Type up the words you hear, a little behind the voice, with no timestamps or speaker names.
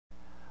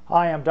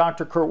Hi, I'm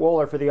Dr. Kurt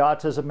Wohler for the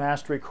Autism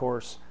Mastery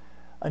Course.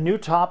 A new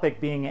topic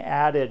being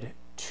added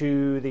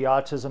to the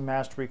Autism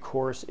Mastery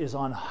Course is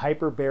on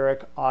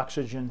Hyperbaric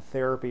Oxygen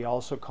Therapy,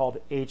 also called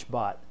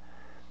HBOT.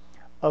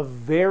 A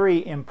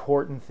very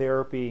important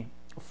therapy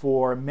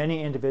for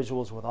many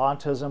individuals with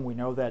autism. We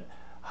know that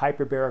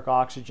hyperbaric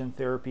oxygen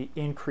therapy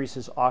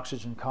increases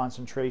oxygen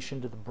concentration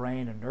to the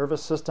brain and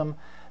nervous system.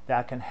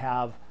 That can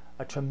have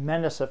a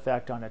tremendous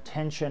effect on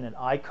attention and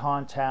eye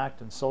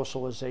contact and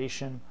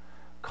socialization,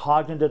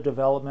 cognitive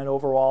development,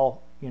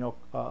 overall,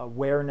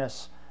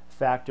 awareness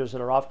factors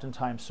that are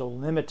oftentimes so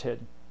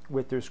limited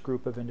with this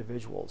group of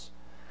individuals.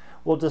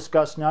 We'll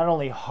discuss not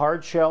only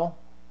hard shell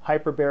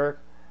hyperbaric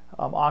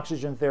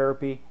oxygen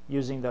therapy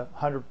using the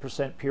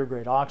 100% pure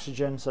grade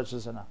oxygen, such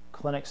as in a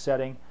clinic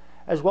setting,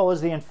 as well as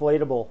the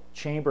inflatable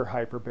chamber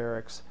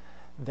hyperbarics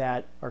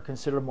that are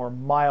considered more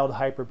mild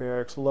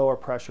hyperbarics, lower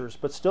pressures,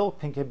 but still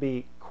can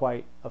be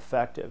quite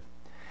effective.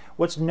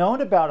 What's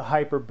known about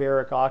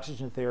hyperbaric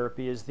oxygen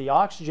therapy is the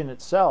oxygen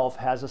itself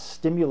has a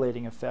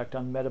stimulating effect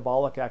on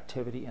metabolic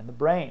activity in the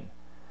brain.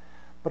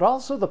 But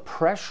also the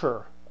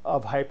pressure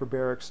of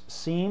hyperbarics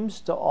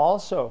seems to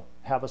also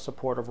have a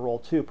supportive role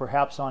too,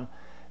 perhaps on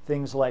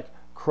things like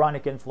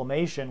chronic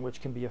inflammation,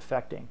 which can be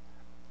affecting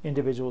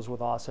individuals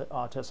with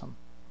autism.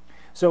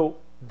 So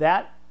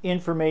that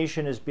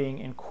information is being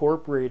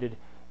incorporated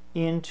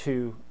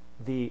into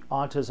the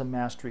Autism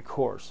Mastery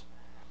Course.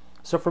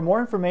 So for more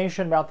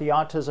information about the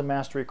Autism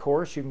Mastery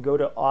Course, you can go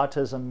to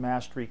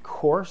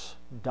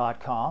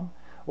autismmasterycourse.com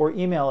or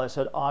email us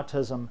at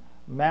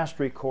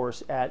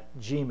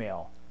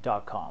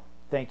autismmasterycourse@gmail.com.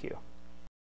 Thank you.